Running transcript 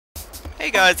Hey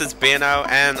guys, it's Biendeo,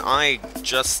 and I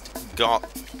just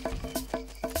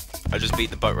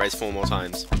beat the boat race 4 more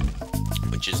times,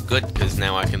 which is good because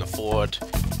now I can afford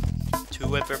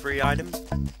 2 of every item.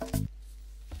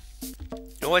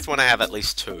 You always want to have at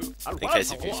least 2 in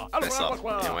case if you mess up.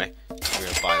 Anyway, we're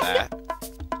gonna buy that.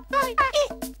 We're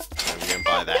gonna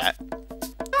buy that.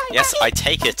 Yes, I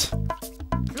take it.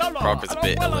 Croc is a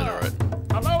bit illiterate.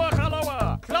 And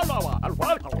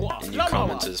you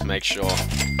commenters, make sure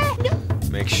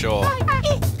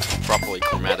properly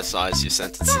grammaticize your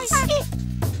sentences.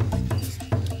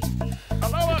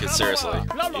 Because seriously,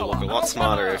 you look a lot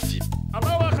smarter if you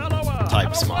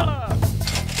type smart.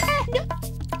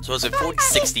 So is it 40,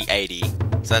 60, 80?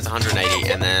 So that's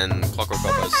 180, and then Clockwork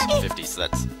Gobbo's 50, so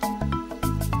that's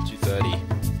 230.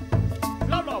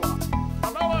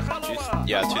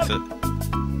 Yeah,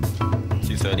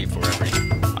 230 for every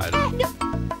item.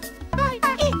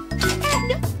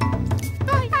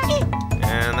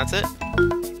 And that's it.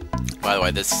 By the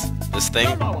way, this thing,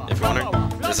 if you're wondering,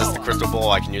 this is the crystal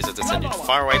ball. I can use it to send you to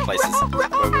faraway places. Where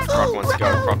would Croc want to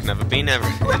go? Croc never been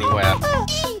anywhere.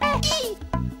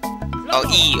 Oh,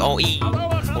 E! Oh, E!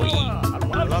 Oh, E!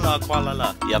 La la, qua la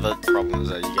la. The other problem is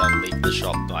that you gotta leave the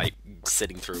shop by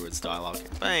sitting through its dialogue.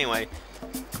 But anyway,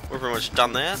 we're pretty much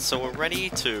done there, so we're ready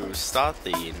to start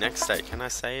the next stage. Can I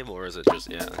save, or is it just,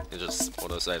 yeah, it just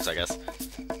auto-saves, I guess.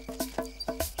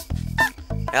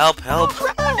 Help, help!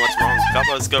 What's wrong?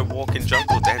 Gobbo's go walk in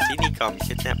jungle, Dantini come,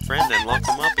 kidnap friend and lock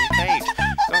him up in cage.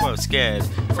 Gobbo scared,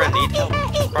 friend need help,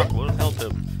 Croc will help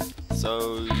him.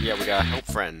 So, yeah, we gotta help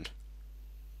friend.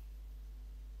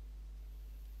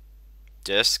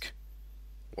 Disc.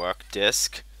 Work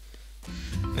disc.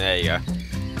 There you go.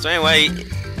 So anyway,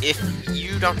 if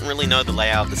you don't really know the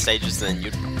layout of the stages, then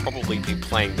you'd probably be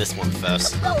playing this one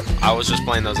first. I was just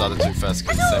playing those other 2 first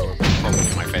because they were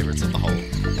probably my favorites of the whole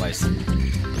place.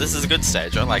 But this is a good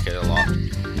stage, I like it a lot.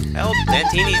 Help!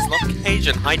 Dantini's lock cage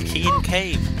and hide key in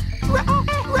cave.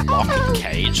 Lock in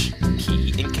cage?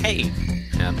 Key in cave.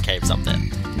 And the cave's up there.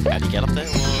 How do you get up there?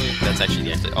 Well, that's actually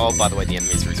the exit. Oh, by the way, the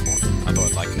enemies respawn. I thought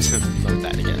I'd like to load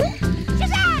that again.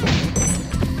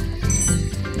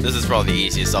 This is probably the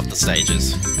easiest of the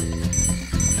stages.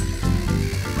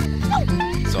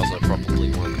 It's also probably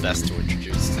one of the best to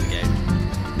introduce to the game.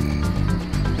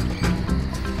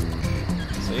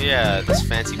 So yeah, this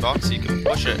fancy box, you can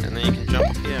push it, and then you can jump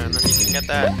up here, and then you can get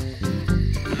that.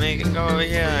 And then you can go over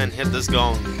here and hit this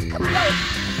gong.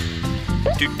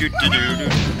 You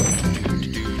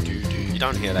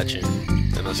don't hear that tune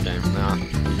in this game, no.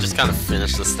 You just kind of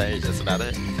finish the stage, that's about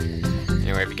it.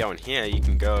 Anyway, if you go in here, you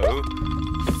can go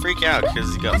freak out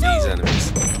because you got these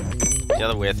enemies. The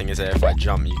other weird thing is that if I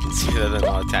jump, you can see that they're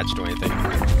not attached to anything.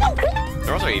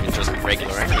 They're also even just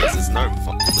regular enemies. There's no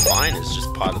the vine is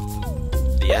just part of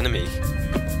the enemy.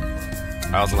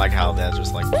 I also like how they're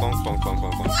just like plonk, plonk, plonk,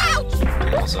 plonk, plonk.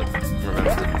 And also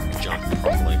remember to jump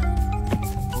properly.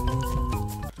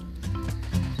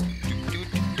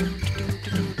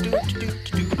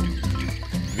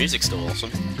 The music's still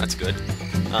awesome. That's good.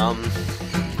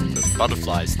 There's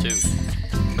butterflies too.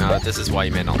 This is why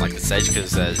you may not like the stage,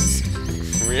 because there's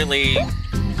really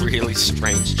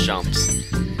strange jumps.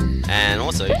 And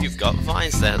also, you've got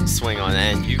vines that swing on,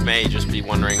 and you may just be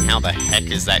wondering how the heck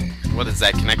is that, what is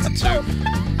that connected to?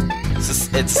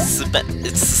 It's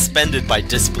suspended by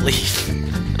disbelief.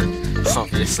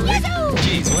 Obviously.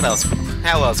 Jeez, what else?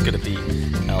 How else could it be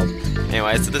held?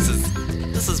 Anyway, so this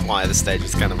is why the stage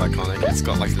is kind of iconic. It's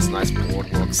got like this nice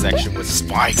boardwalk section with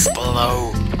spikes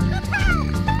below.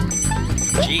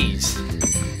 Jeez.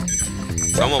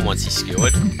 Someone wants you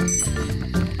skewered.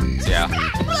 So yeah.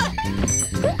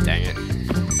 Dang it.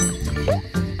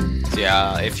 So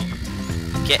yeah, if you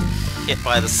get hit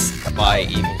by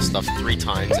evil stuff 3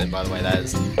 times, and by the way,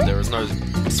 there is no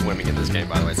swimming in this game,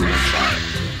 by the way, so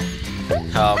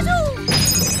don't try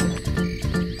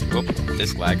it. Whoop,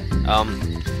 disc lag.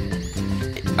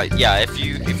 Yeah, if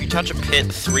you touch a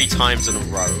pit 3 times in a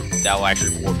row, that will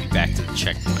actually warp you back to the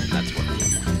checkpoint.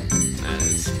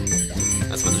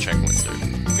 That's what the checkpoints do.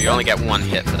 But you only get 1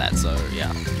 hit for that, so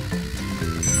yeah.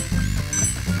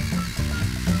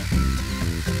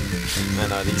 I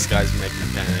know, these guys make me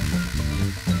panic.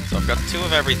 So I've got 2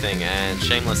 of everything, and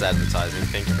shameless advertising,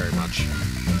 thank you very much.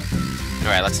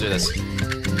 Alright, let's do this.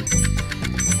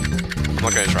 I'm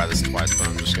not going to try this twice, but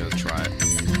I'm just going to try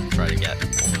to get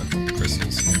all the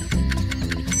crystals.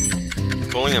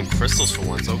 Calling them crystals for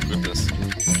once, oh goodness.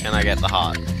 Can I get the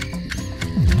heart?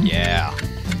 Yeah.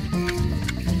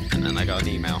 And then I got an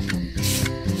email.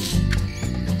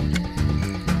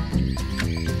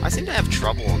 I seem to have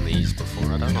trouble on these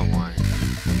before, I don't know why.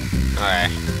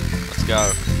 Alright, let's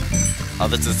go. Oh,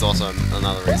 this is also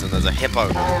another reason. There's a hippo,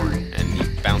 and he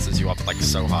bounces you up like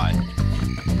so high.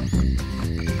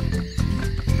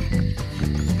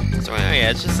 So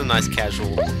yeah, it's just a nice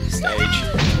casual stage.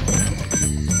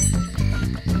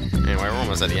 Anyway, we're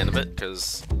almost at the end of it,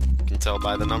 because you can tell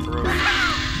by the number of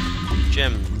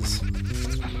gems.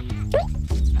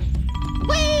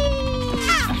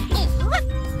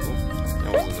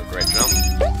 That wasn't a great jump.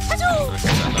 Like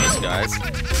those guys.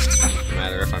 No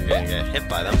matter if I'm gonna get hit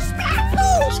by them,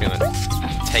 I'm just gonna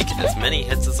take as many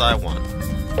hits as I want.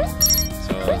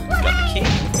 So, got the key.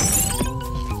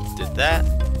 Did that.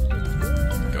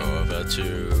 Go over to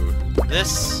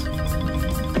this.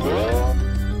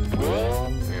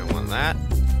 That.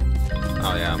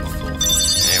 Oh yeah, I'm a fool.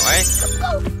 Anyway,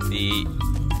 the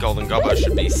golden gobbo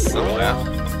should be somewhere.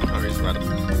 Oh, he's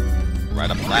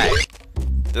right up there.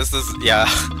 This is, yeah.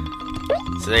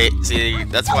 See,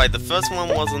 that's why the first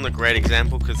one wasn't a great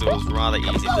example, because it was rather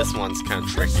easy. This one's kind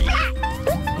of tricky.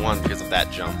 One, because of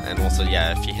that jump, and also,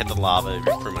 yeah, if you hit the lava,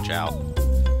 you're pretty much out.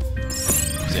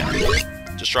 So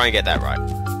yeah, just try and get that right.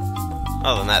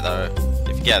 Other than that, though,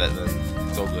 if you get it, then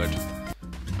it's all good.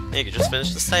 You can just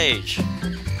finish the stage.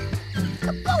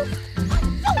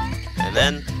 And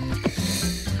then...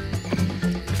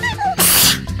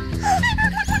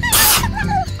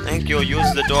 Thank you,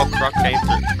 use the door Croc came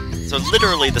through. So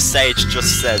literally the stage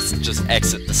just says, just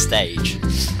exit the stage.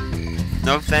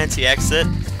 No fancy exit,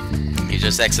 you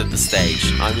just exit the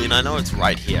stage. I mean, I know it's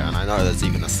right here, and I know there's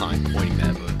even a sign pointing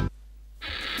there, but...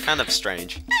 kind of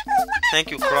strange.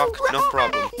 Thank you, Croc, no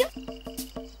problem.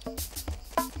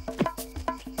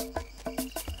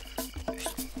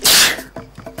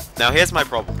 Now here's my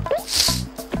problem.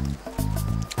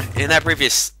 In that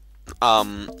previous,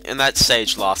 in that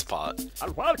stage last part,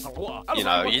 you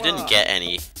know, you didn't get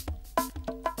any.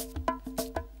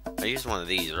 I used one of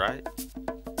these, right?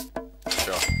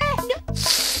 Sure.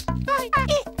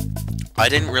 I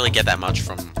didn't really get that much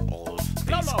from all of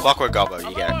these. Clockwork Gobbo,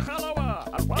 you get.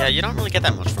 Yeah, you don't really get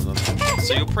that much from them.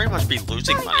 So you'll pretty much be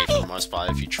losing money for the most part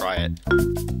if you try it.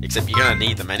 Except you're gonna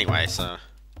need them anyway, so...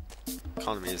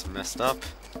 Economy is messed up.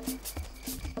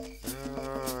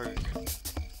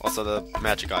 Also, the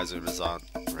magic eye zoomers aren't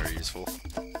very useful.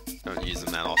 Don't use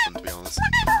them that often, to be honest.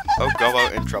 Oh,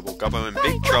 Gobbo in trouble. Gobbo in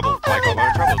big trouble. Why Gobbo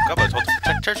in trouble? Gobbo told to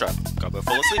protect treasure. Gobbo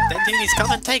fall asleep. Then teenies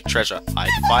come and take treasure. Hide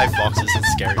 5 boxes in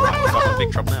scary light. Gobbo in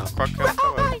big trouble now. Croc,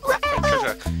 Gobbo,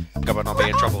 treasure. Gobbo not be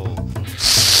in trouble.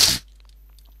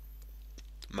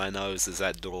 My nose is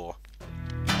that door.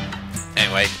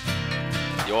 Anyway,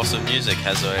 the awesome music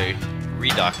has a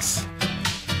redux.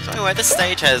 So anyway, this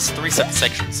stage has 3 separate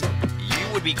sections.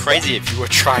 You would be crazy if you were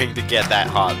trying to get that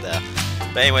hard there.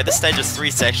 But anyway, this stage has 3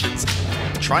 sections.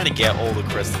 Trying to get all the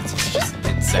crystals is just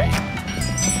insane.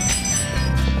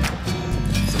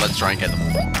 So let's try and get them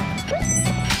all.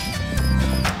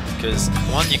 Because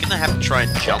 1, you're gonna have to try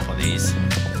and jump on these.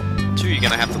 2, you're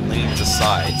gonna have to lean to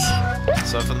sides.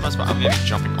 So for the most part, I'm gonna be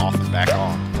jumping off and back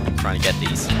on, trying to get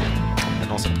these.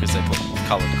 And also because they put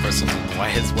colored crystals in the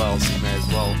way as well, so you may as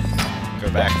well go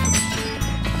back for them.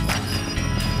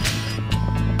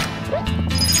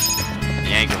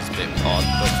 The angle's a bit odd,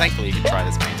 but thankfully you can try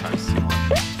this many times as you want.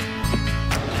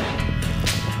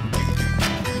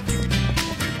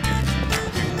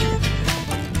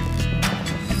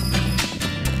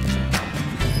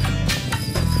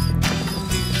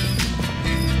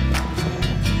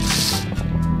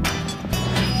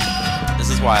 This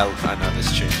is why I know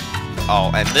this tune.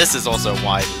 Oh, and this is also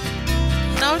why...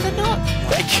 No, they're not,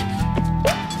 like,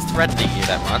 threatening you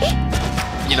that much.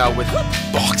 You know, with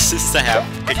boxes that have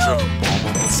a picture of a bomb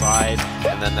on the side,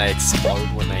 and then they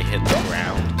explode when they hit the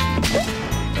ground.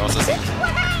 They also seem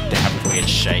to have a weird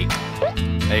shape.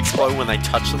 They explode when they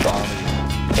touch the bottom.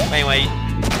 Anyway,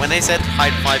 when they said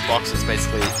hide 5 boxes,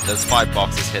 basically, there's 5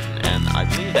 boxes hidden, and I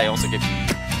believe they also give you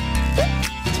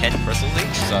 10 crystals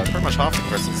each, so pretty much half the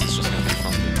crystals is just going to be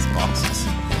from these boxes.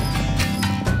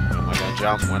 When am I going to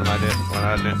jump? When am I doing?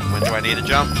 When do I need to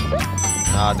jump?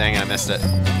 Ah, dang it, I missed it.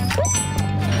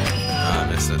 I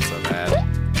missed it so bad.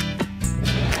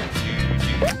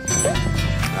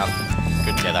 Oh,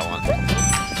 couldn't get that one.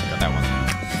 Got that one.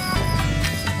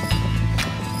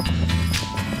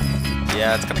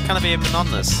 Yeah, it's gonna kind of be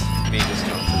monotonous, me just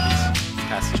going through these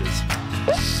passages.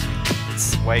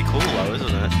 It's way cool though,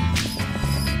 isn't it?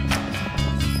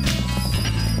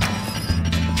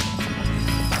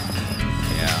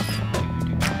 Yeah.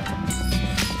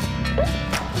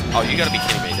 Oh, you gotta be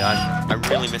kidding me, Dad. I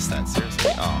really missed that,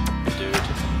 seriously. Oh, dude.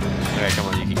 Okay, come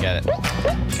on, you can get it.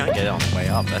 You can't get it on the way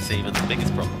up, that's even the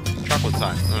biggest problem. Chocolate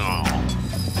time. Oh.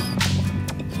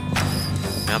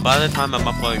 Now, by the time I'm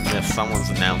uploading this, someone's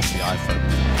announced the iPhone.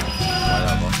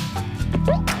 whatever.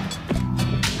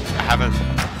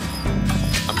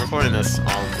 I'm recording this on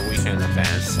the weekend in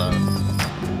advance, so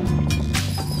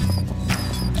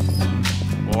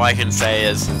all I can say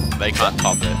is they can't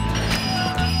top it.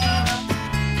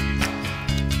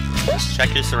 Just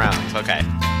check your surroundings, okay.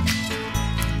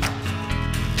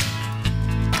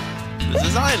 The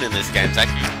design in this game is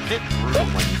actually a bit brutal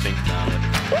when you think about it.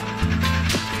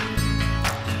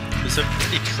 It's so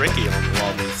pretty tricky on a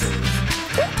lot of these things.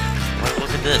 Like,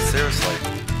 look at this, seriously.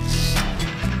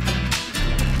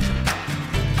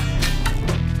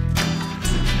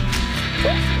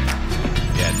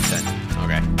 Yeah, it's 10.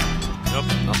 Okay. Nope,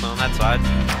 nothing on that side.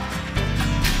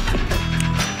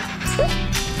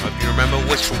 Hope you remember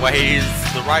which way is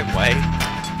the right way.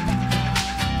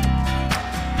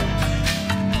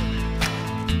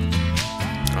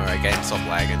 Alright, game, stop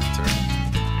lagging.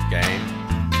 Game.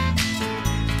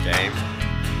 Game.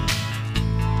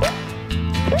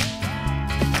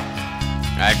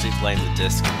 I actually blame the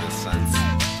disc in this sense,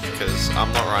 because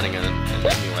I'm not running an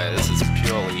emulator. This is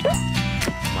purely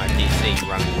my PC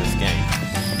running this game.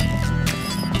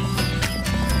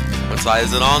 What side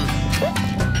is it on?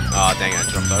 Oh dang, I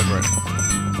jumped over it.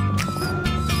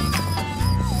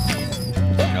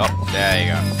 Oh, there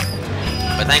you go.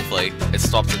 But thankfully, it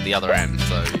stops at the other end,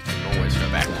 so you can always go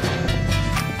back.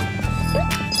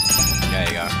 There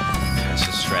you go. And it's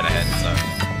just straight ahead,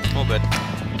 so all good.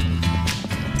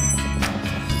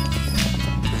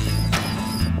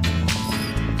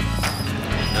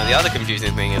 Now the other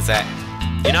confusing thing is that,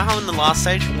 you know how in the last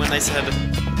stage when they said,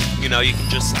 you know, you can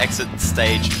just exit the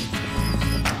stage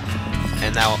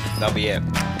and that'll be it.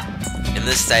 In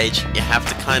this stage, you have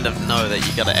to kind of know that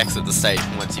you gotta exit the stage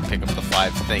once you pick up the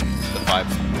 5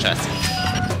 chests.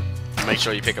 Make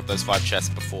sure you pick up those 5 chests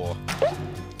before.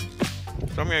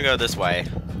 So I'm gonna go this way.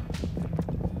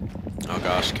 Oh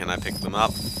gosh, can I pick them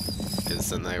up? Because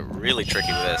then they're really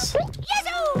tricky with this.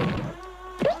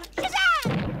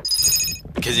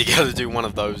 Because you gotta do one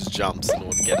of those jumps in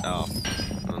order to get up.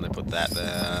 And then they put that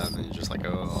there, and then you're just like,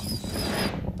 oh.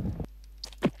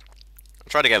 I'll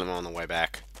try to get them on the way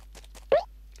back.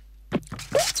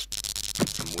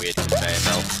 Some weird conveyor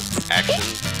belt action.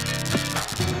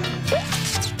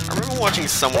 I remember watching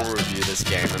someone review this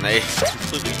game, and they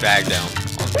completely bagged down on the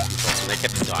controls, and they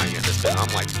kept dying at this bit.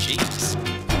 I'm like, jeez.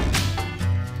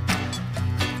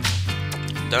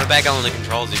 Don't bag on the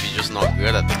controls if you're just not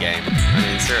good at the game. I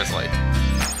mean, seriously.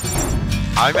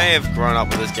 I may have grown up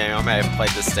with this game, I may have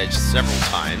played this stage several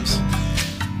times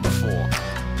before.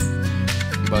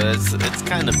 But it's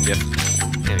kind of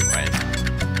difficult, anyway.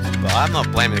 But I'm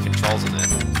not blaming the controls on it.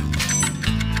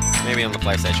 Maybe on the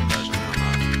PlayStation version, I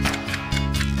don't know.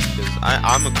 Because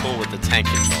I'm cool with the tank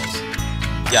controls.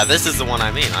 Yeah, this is the one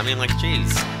I mean. I mean, like,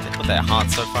 jeez, they put that heart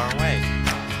so far away.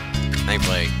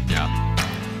 Thankfully, yeah.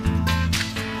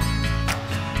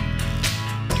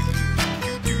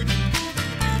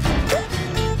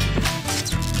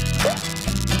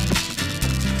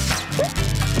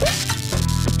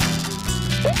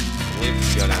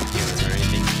 Go down here, is there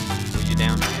anything for you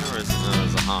down here, or is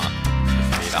there's a heart? If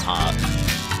you need a heart.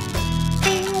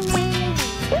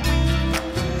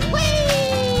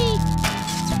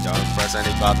 Don't press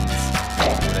any buttons,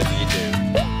 whatever you do.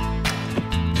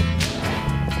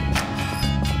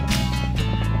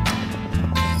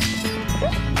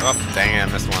 Oh, dang it, I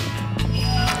missed one.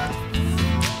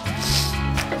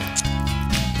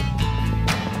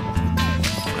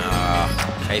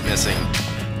 Hate missing.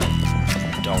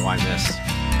 Don't I miss.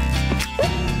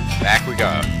 Back we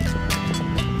go.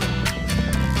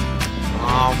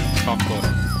 Chocolate.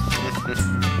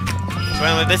 So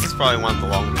anyway, this is probably one of the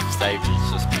longest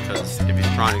stages, just because if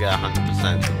you're trying to get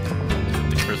 100% of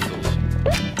the crystals.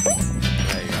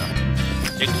 There you go.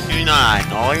 69,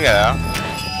 oh yeah.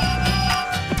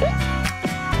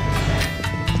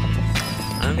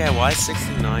 Okay, why is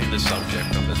 69 the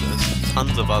subject of it? There's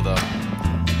tons of other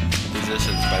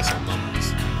positions based on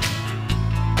numbers.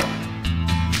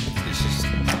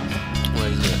 What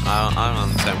is it? I don't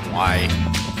understand why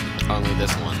only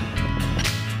this one.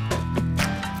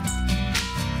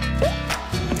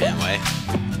 Anyway.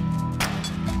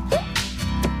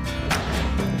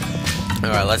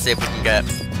 Alright, let's see if we can get...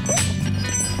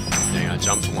 Hang on,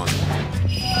 jump to one.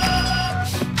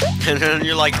 And then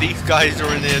you're like, these guys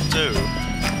are in there too.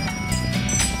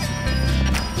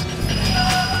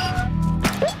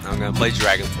 I'm gonna play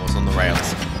Dragon Force on the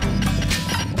rails.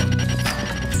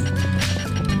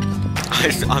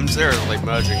 I'm seriously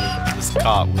merging this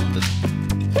cart with the...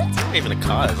 It's not even a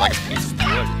cart, it's like a piece of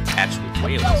wood attached with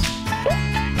wheels.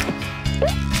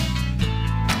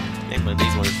 Yeah, but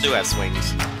these ones do have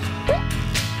swings.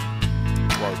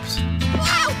 Ropes.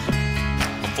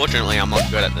 Unfortunately, I'm not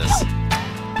good at this.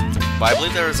 But I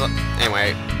believe there is a...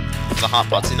 Anyway, for the heart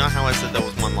pots, you know how I said there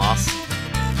was one last?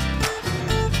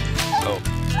 Oh.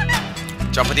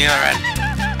 Jump in the air, Red.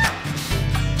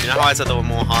 You know how I said there were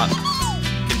more heart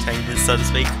containers, so to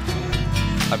speak?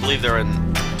 I believe they're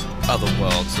in other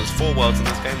worlds. There's 4 worlds in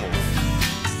this game,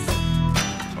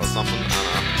 or something. I don't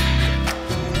know.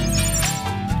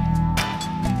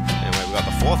 Anyway, we got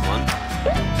the 4th one.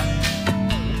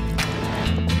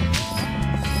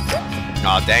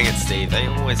 Aw, oh, dang it, Steve. They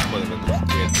always put them in the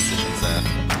weird positions there.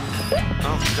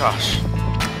 Oh, gosh.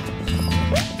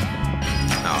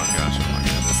 Oh, gosh, oh my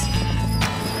goodness.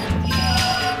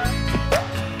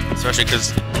 Especially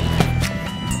because...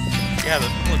 Yeah,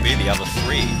 there'd probably be the other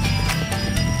 3.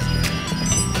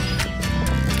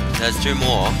 There's 2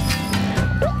 more.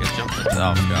 Gotta jump for...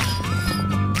 Oh, gosh.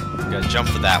 Gotta jump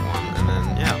for that one, and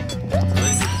then, yeah.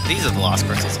 These are the last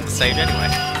crystals of the stage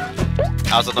anyway.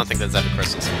 I also don't think there's ever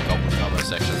crystals in the Gobbo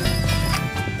section.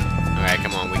 Alright,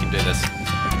 come on, we can do this.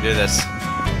 We can do this.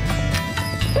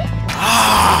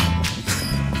 Ah!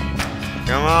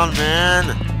 Come on,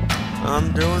 man!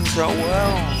 I'm doing so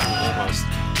well! Almost.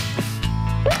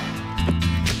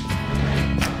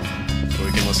 So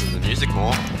we can listen to the music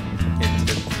more.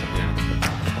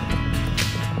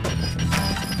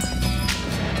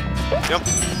 Yep.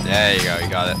 There you go, you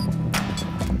got it. I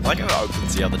like how it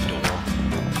opens the other door.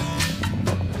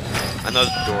 I know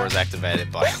the door is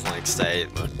activated by, like, say,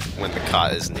 when the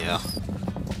cart is near.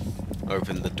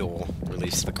 Open the door,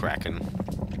 release the Kraken.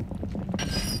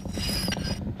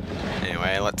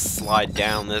 Anyway, let's slide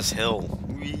down this hill.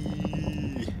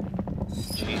 Whee!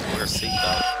 Jeez, what a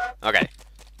seatbelt. Okay.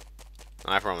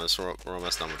 I promise we're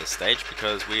almost done with this stage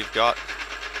because we've got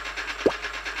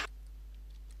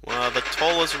one of the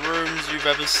tallest rooms you've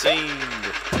ever seen.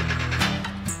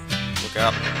 Look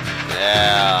up.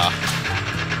 Yeah.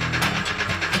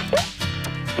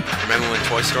 Remember when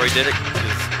Toy Story did it?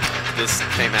 This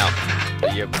came out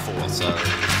the year before, so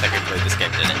technically this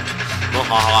game did it.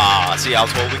 Haha! See, I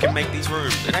was told we can make these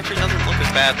rooms. It actually doesn't look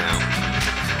as bad now.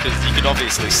 Because you could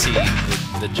obviously see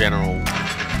the general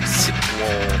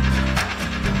wall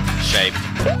shape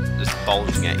just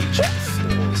bulging at each of the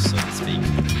floors, so to speak.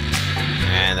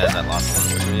 And there's that last one,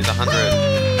 which means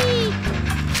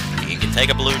 100. You can take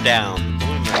a balloon down.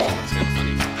 Balloon down, that's kind of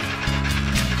funny.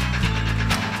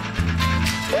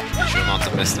 Be sure not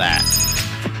to miss that.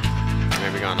 Where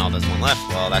are we going? Oh, there's one left.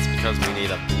 Well, that's because we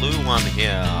need a blue one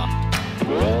here.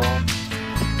 Oh,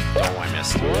 I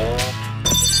missed.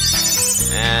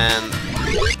 And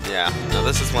yeah, now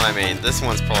this is what I mean. This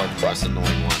one's probably the most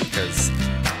annoying one because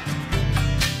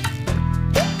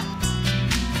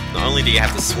not only do you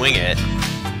have to swing it,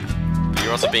 but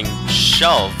you're also being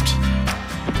shoved,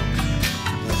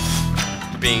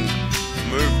 being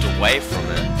moved away from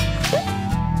it.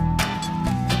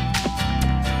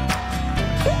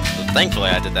 So thankfully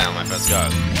I did that on my first go.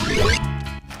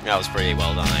 That was pretty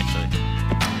well done actually.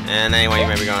 And anyway, you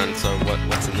may be going, so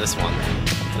what's in this one?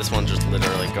 This one just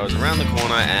literally goes around the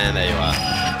corner and there you are.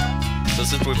 So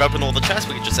since we've opened all the chests,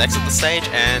 we can just exit the stage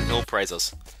and he'll praise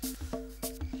us.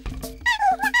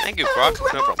 Thank you, Croc.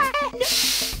 No problem.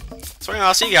 So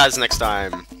I'll see you guys next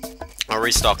time. I'll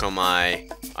restock on my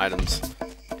items.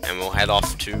 And we'll head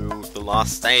off to the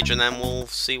last stage and then we'll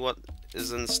see what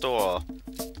is in store.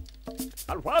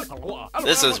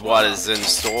 This is what is in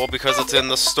store because it's in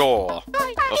the store.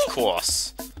 Of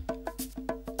course.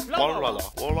 Voila,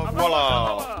 voila,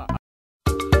 voila.